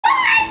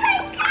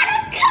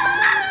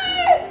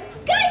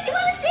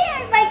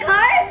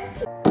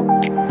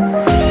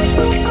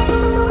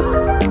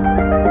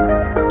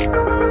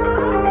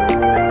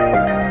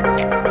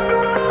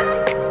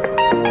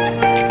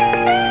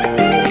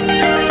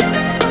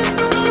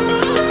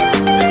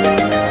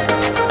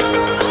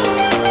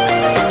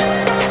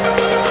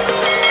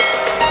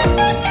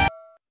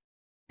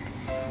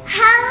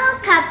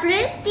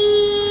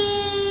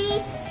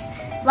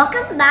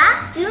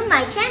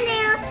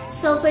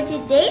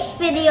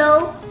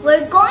video,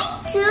 we're going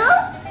to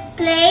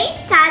play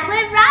Tag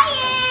with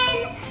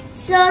Ryan.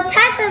 So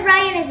Tag with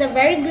Ryan is a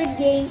very good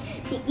game.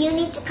 You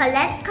need to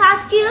collect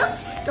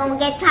costumes. Don't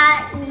get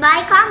tagged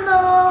by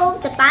Combo,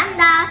 the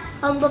panda,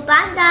 Combo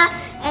Panda,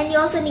 and you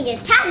also need your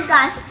tag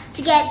gus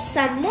to get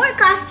some more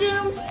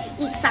costumes,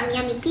 eat some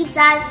yummy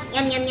pizzas,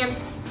 yum yum yum,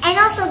 and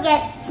also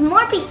get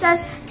more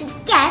pizzas to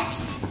get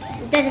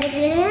a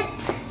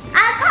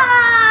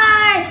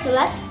car. So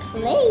let's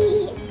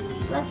play.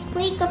 Let's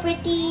play,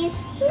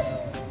 Caprities.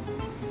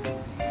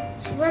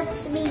 So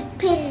let's be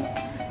pin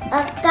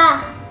a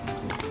car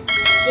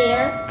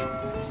there.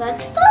 So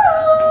let's go.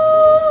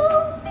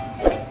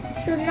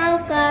 So now,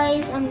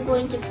 guys, I'm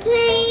going to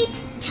play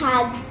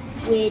Tag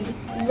with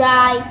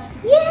Ryan.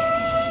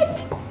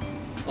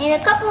 In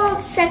a couple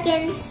of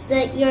seconds,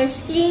 your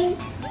screen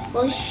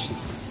will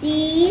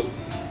see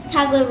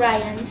Tag with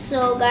Ryan.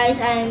 So, guys,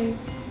 I'm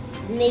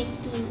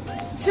making.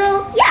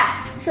 So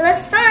yeah. So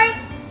let's start.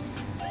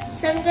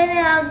 So I'm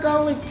gonna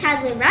go with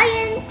Tag with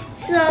Ryan.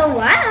 So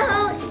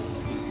wow.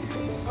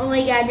 Oh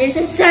my God, there's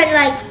a sun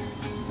like.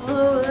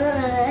 Oh,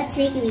 that's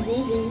making me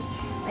dizzy.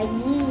 Like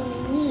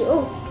yee.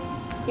 Oh,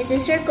 there's a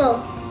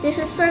circle. There's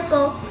a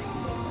circle.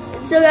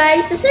 So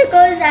guys, the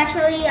circle is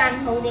actually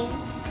I'm holding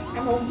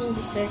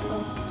the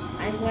circle.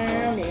 I'm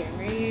round and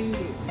round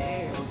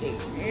and round and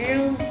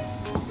round.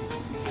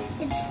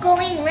 It's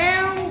going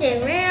round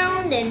and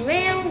round and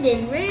round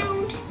and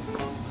round.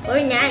 Oh,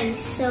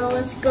 nice. So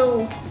let's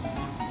go.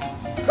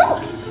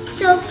 Oh,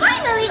 so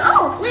finally,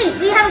 oh wait,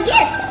 we have a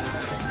gift.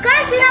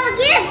 Guys, we have a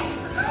gift.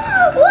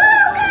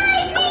 Whoa,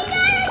 guys, we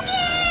got a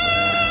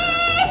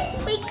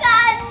gift. We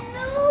got a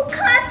new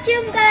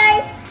costume,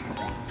 guys.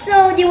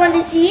 So do you want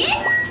to see it?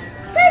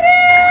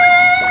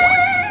 Ta-da!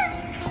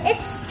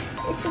 It's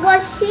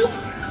Washington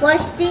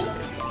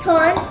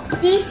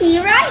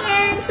DC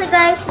Ryan. So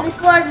guys,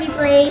 before we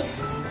play,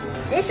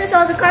 this is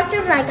all the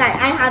costumes I got.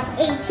 I have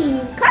 18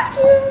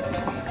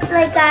 costumes. So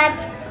I got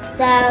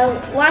the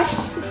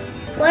Washington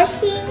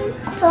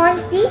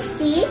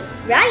DC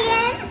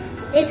Ryan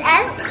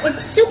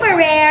it's super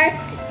rare,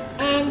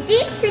 and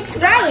Deep Six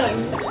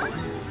Ryan.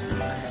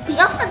 We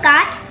also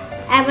got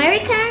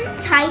American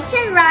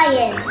Titan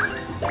Ryan,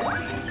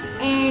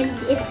 and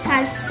it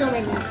has so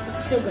many.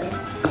 It's so good.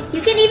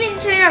 You can even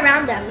turn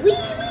around them. Wee,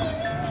 wee,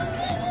 wee,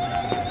 wee, wee,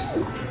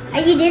 wee.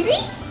 Are you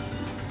dizzy?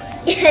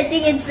 I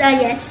think it's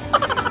yes.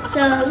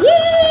 So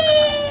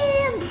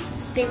yeah,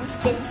 spin,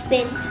 spin,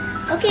 spin.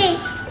 Okay.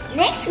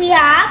 Next we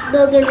have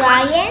Builder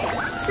Ryan.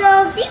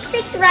 So Deep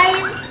Six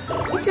Ryan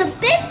is a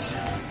bit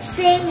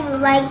same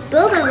like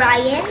Builder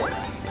Ryan.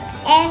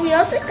 And we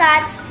also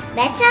got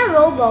Meta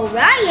Robo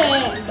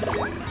Ryan.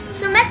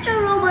 So Meta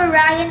Robo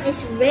Ryan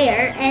is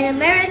rare, and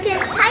American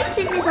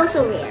Titan is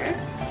also rare.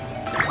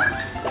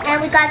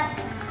 And we got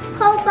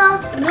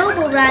Cobalt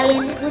Robo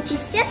Ryan, which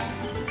is just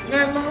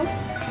normal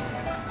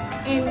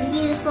and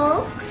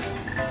beautiful,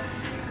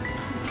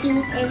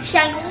 cute and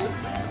shiny.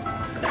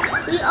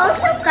 We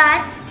also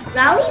got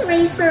Rally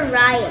Racer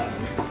Ryan.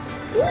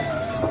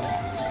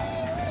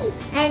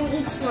 And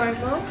it's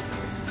normal.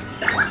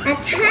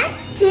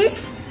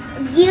 Atlantis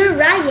Gear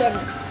Ryan.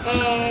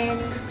 And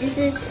this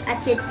is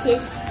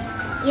Atlantis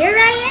Gear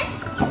Ryan.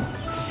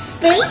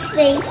 Space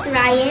Base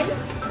Ryan.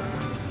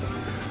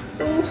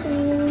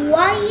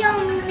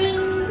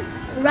 Wyoming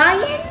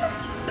Ryan.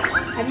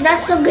 I'm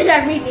not so good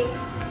at reading.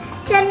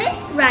 Themis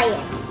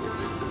Ryan.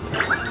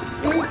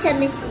 This is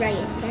Themis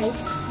Ryan,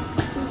 guys.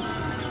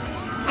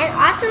 And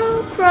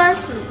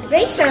Autocross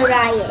Racer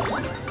Ryan.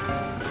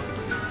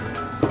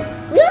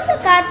 We also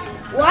got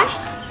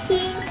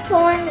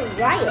Washington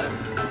Ryan.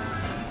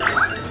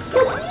 So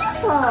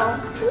beautiful.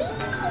 Whee!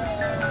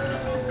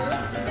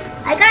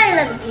 I got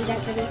 11 keys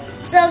actually.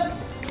 So,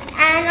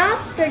 and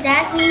after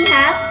that we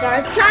have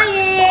Dark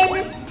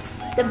Titan,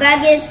 the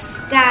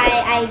biggest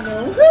guy I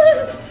know.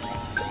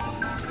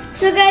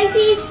 So guys,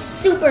 he's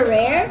super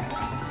rare.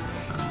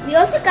 We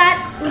also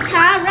got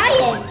Uta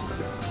Ryan.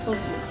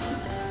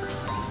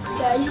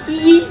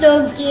 He's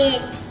so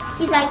good.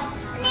 She's like,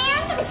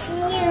 man, I'm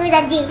snooze.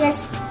 I did this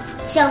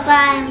so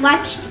far and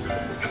watched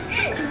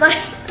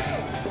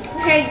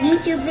her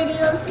YouTube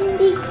videos.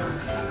 Indeed.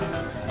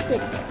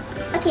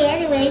 Okay,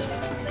 anyway,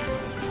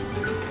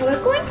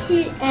 we're going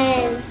to,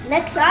 and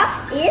next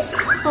off is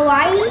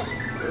Hawaii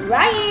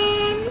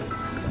Ryan.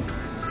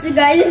 So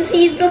guys,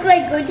 he looks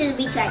like going to the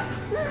beach like,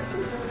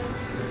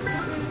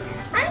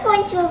 I'm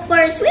going to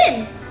for a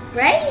swim,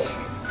 right?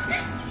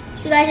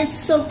 So guys, it's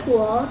so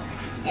cool.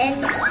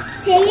 And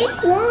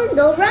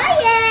Taekwondo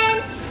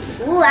Ryan.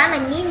 Ooh, I'm a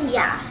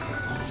ninja.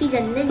 She's a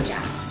ninja.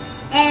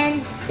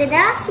 And the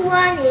last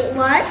one, it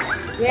was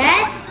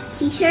Red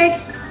T-shirt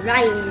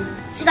Ryan.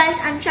 So guys,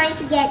 I'm trying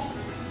to get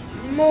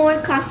more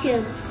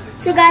costumes.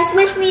 So guys,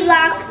 wish me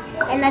luck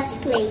and let's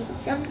play.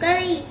 So I'm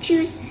gonna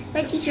choose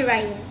Red T-shirt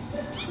Ryan.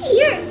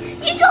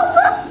 Gigi, you don't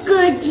look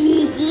good,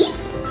 Gigi.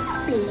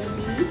 Baby,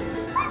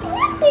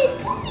 what happened?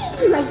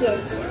 You like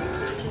this?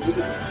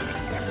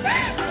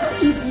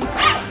 Gigi.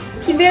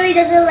 He really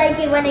doesn't like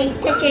it when I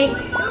touch her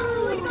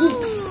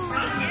cheeks.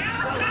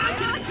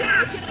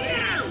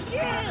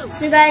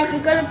 So guys,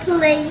 we're gonna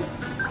play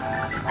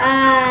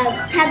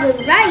tag with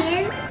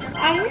Ryan, and now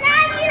I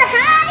need to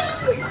hide.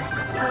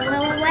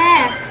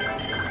 Where?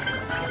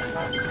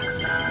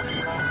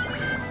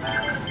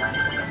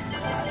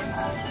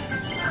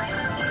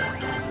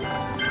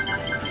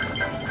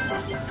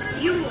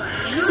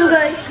 So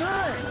guys,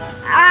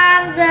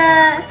 I'm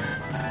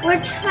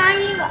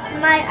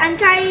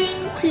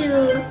trying to,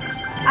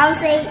 I'll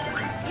say,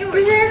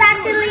 this is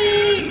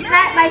actually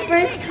not my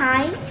first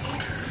time.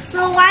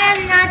 So why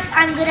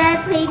I'm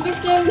gonna play this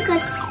game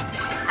because,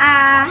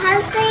 how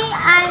to say,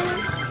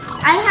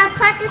 I have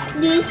practiced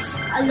this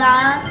a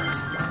lot.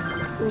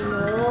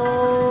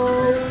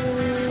 Whoa.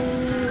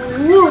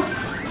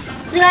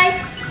 So guys,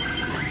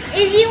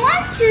 if you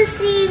want to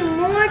see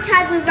more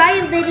Tag with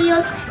Ryan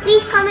videos,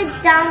 please comment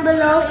down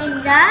below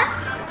in the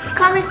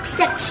comment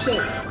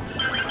section.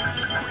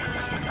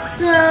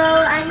 So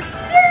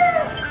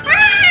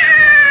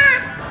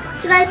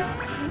So guys,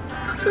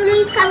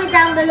 please comment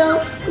down below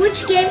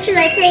which game should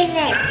I play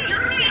next.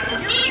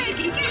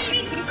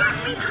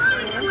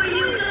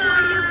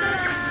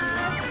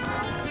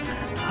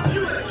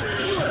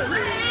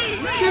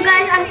 So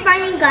guys, I'm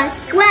finding Gus.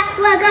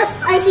 Where Gus?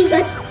 I see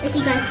Gus. I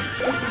see Gus.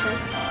 I see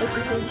Gus. I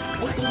see him.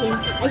 I see him.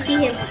 I see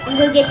him. I'm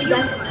gonna get you,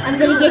 Gus. I'm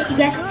gonna get you,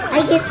 Gus.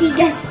 I can see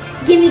Gus.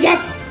 Give me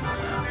Gus.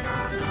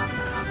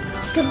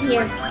 Come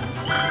here.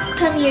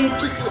 Come here,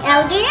 cheeky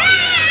alligator.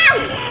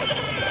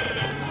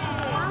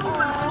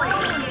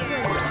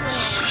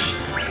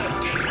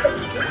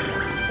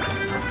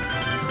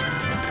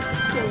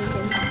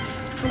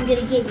 I'm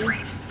gonna get you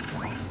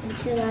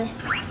until I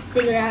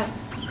figure out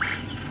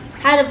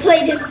how to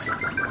play this.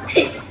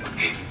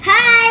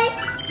 Hi,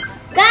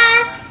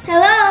 Gus.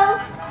 Hello.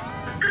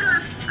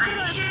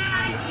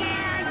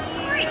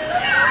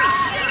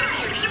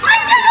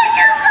 I'm gonna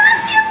do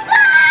costume,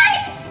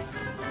 guys.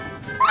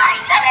 I'm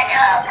gonna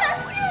do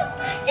costume.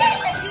 Did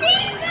you see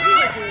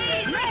that?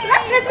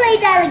 Let's replay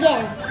that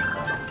again.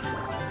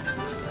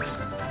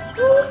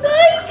 Oh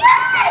my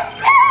God!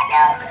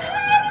 No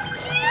costume.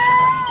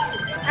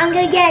 I'm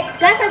gonna get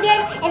Gus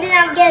again, and then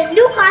I'll get a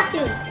new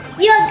costume.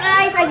 You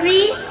guys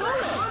agree?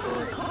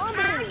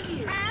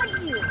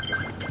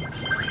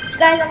 So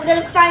guys, I'm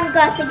gonna find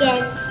Gus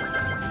again.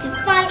 To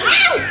find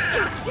Ow!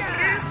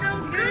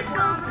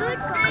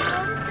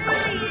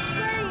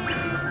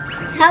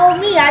 Help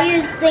me, are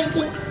you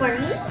thinking for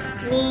me?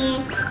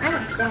 Me, I'm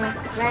just gonna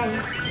run.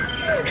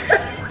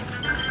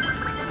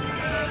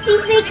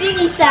 He's making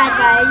me sad,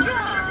 guys.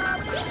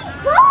 Gigi's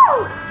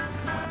ball!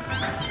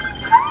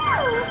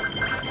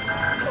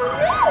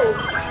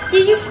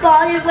 Gigi's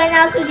ball just went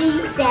out, so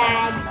Gigi's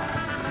sad.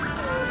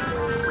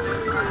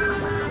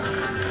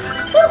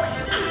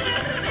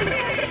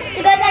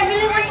 So guys, I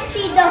really want to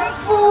see the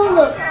full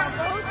look.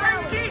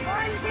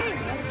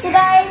 So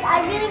guys,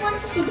 I really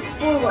want to see the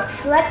full look.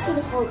 So let's see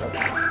the full look.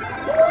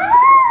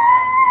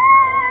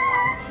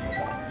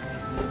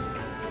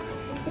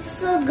 It's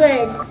so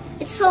good.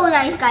 It's so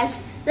nice, guys.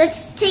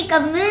 Let's take a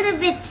little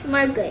bit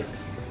more good.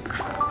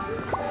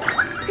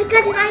 I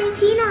got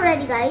 19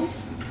 already,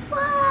 guys.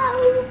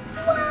 Wow.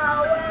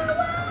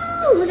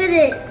 Look at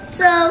it.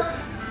 So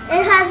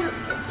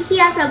he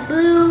has a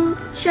blue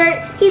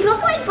shirt. He's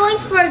looking like going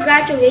for a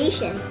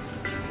graduation.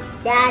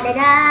 He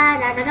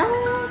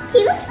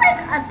looks like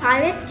a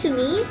pirate to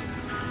me,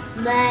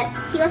 but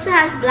he also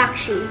has black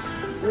shoes.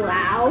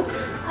 Wow,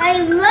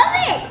 I love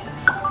it.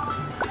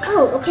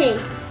 Oh, okay.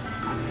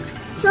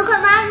 So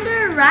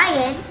Commander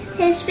Ryan,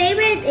 his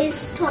favorite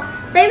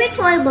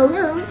toy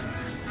balloons,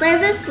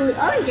 favorite food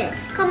oranges.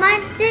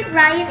 Commander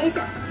Ryan is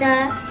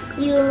the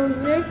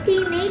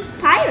ultimate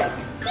pirate.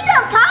 He's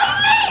a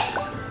pirate!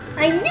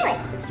 I knew it.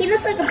 He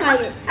looks like a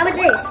pirate. How about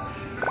this?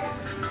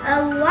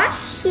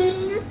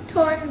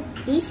 Washington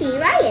DC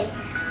Ryan.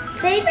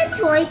 Favorite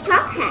toy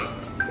top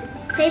hat.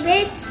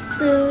 Favorite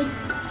food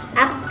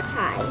apple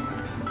pie.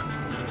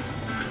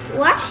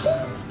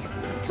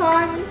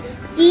 Washington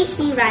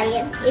DC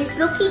Ryan is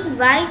looking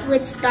bright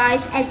with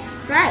stars and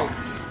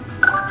stripes.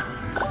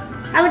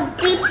 How about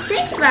Deep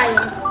 6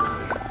 Ryan?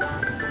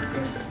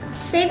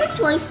 Favorite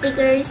toy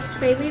stickers.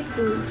 Favorite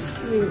foods.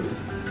 Food.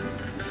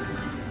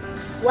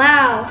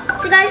 Wow.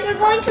 So guys, we're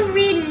going to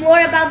read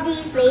more about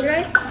these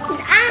later because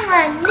I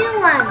want a new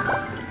one.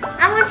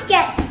 I want to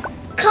get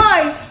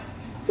cars.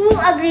 Who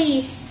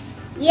agrees?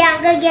 Yeah,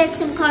 I'm gonna get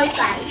some cars,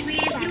 guys.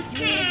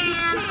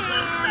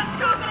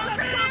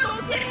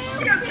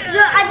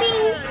 I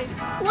mean,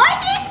 why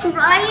did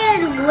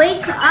Ryan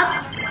wake up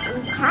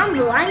in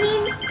combo? I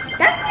mean,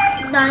 that's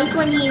not nice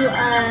when you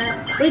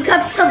wake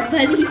up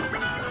somebody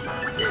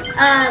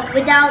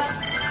without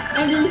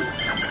any,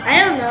 I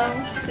don't know,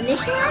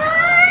 condition.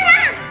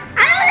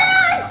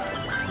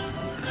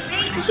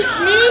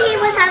 Maybe he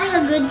was having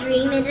a good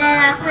dream, and then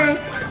after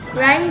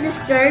Ryan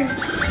disturbed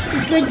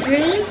his good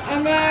dream,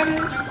 and then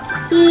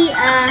he,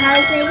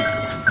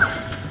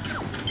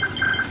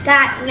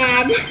 got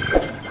mad.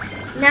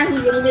 Now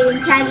he's angry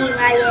and tagging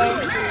Ryan.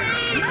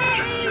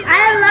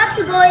 I love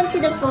to go into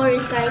the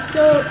forest, guys,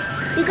 so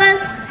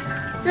because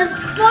the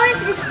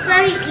forest is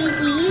very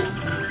easy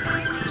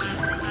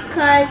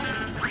because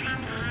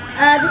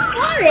the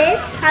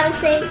forest, how to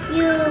say,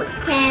 you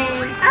can...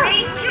 Oh,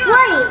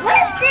 wait, what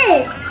is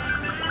this?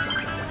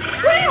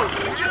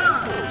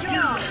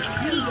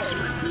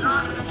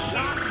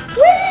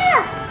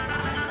 Where?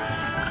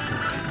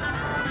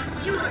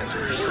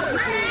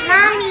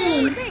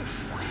 Mommy!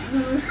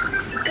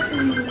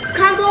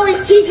 Combo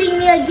is teasing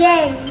me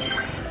again.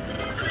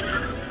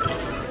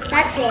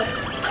 That's it.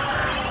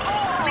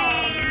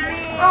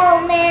 Oh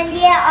man,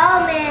 yeah,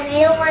 oh man,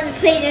 I don't want to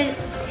play this.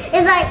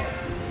 It's like,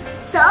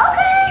 so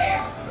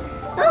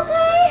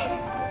okay.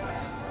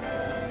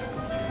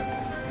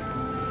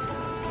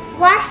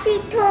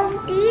 Washington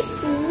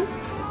DC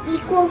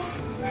equals.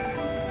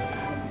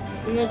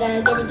 Am I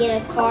gonna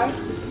get a car?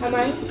 Am I?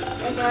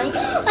 I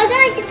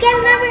gotta get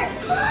another.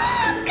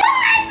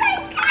 Guys, I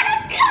got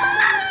a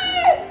car!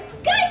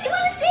 Guys, you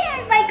wanna see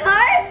my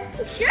car?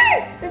 Sure.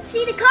 Let's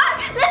see the car.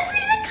 Let's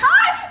see the car.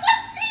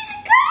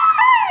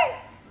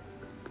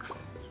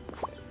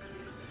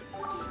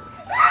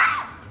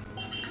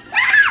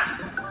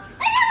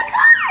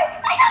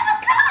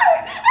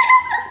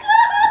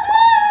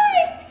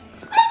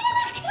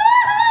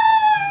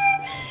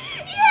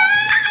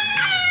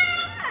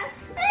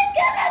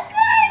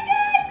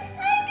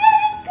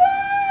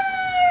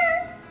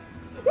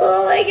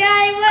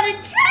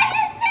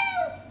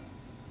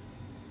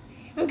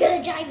 I'm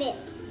gonna drive it.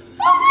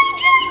 Oh my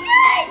god,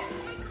 guys!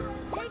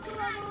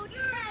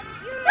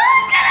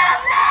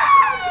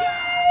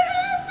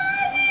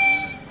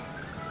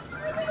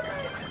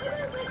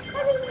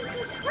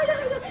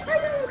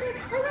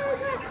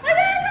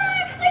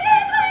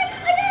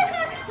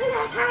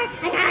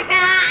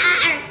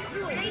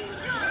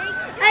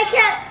 I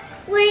can't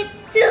wait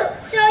to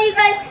show you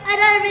guys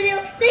another video.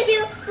 Thank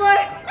you for...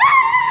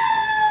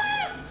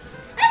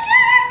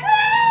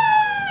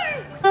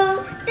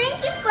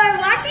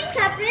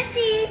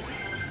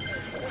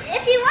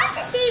 If you want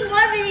to see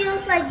more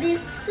videos like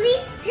this,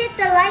 please hit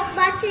the like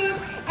button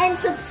and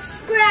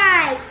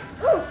subscribe.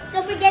 Ooh,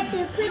 don't forget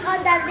to click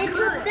on that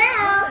little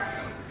bell,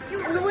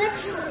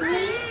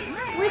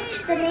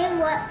 which the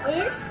name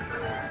is.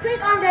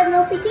 Click on the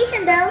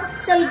notification bell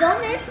so you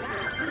don't miss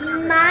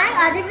my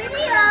other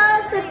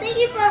videos. So thank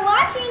you for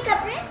watching,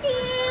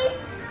 Kaprintis.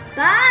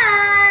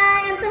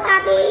 Bye. I'm so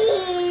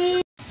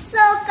happy.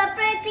 So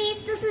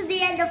Kaprintis, this is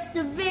the end of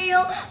the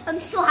video. I'm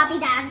so happy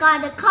that I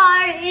got a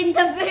car in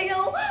the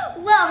video.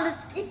 Well,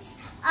 it's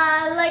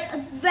like a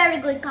very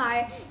good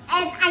car.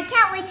 And I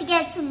can't wait to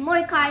get some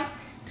more cars.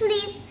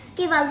 Please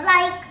give a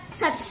like,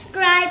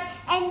 subscribe,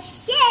 and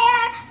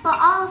share for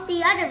all of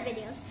the other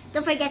videos.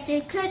 Don't forget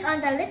to click on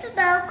the little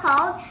bell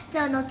called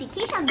the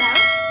notification bell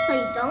so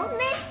you don't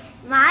miss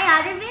my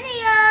other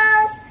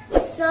videos.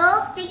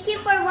 So, thank you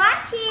for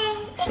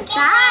watching.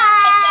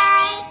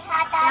 Bye.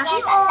 Love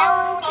you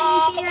all.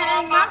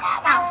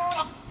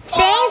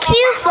 Thank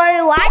you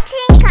for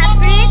watching.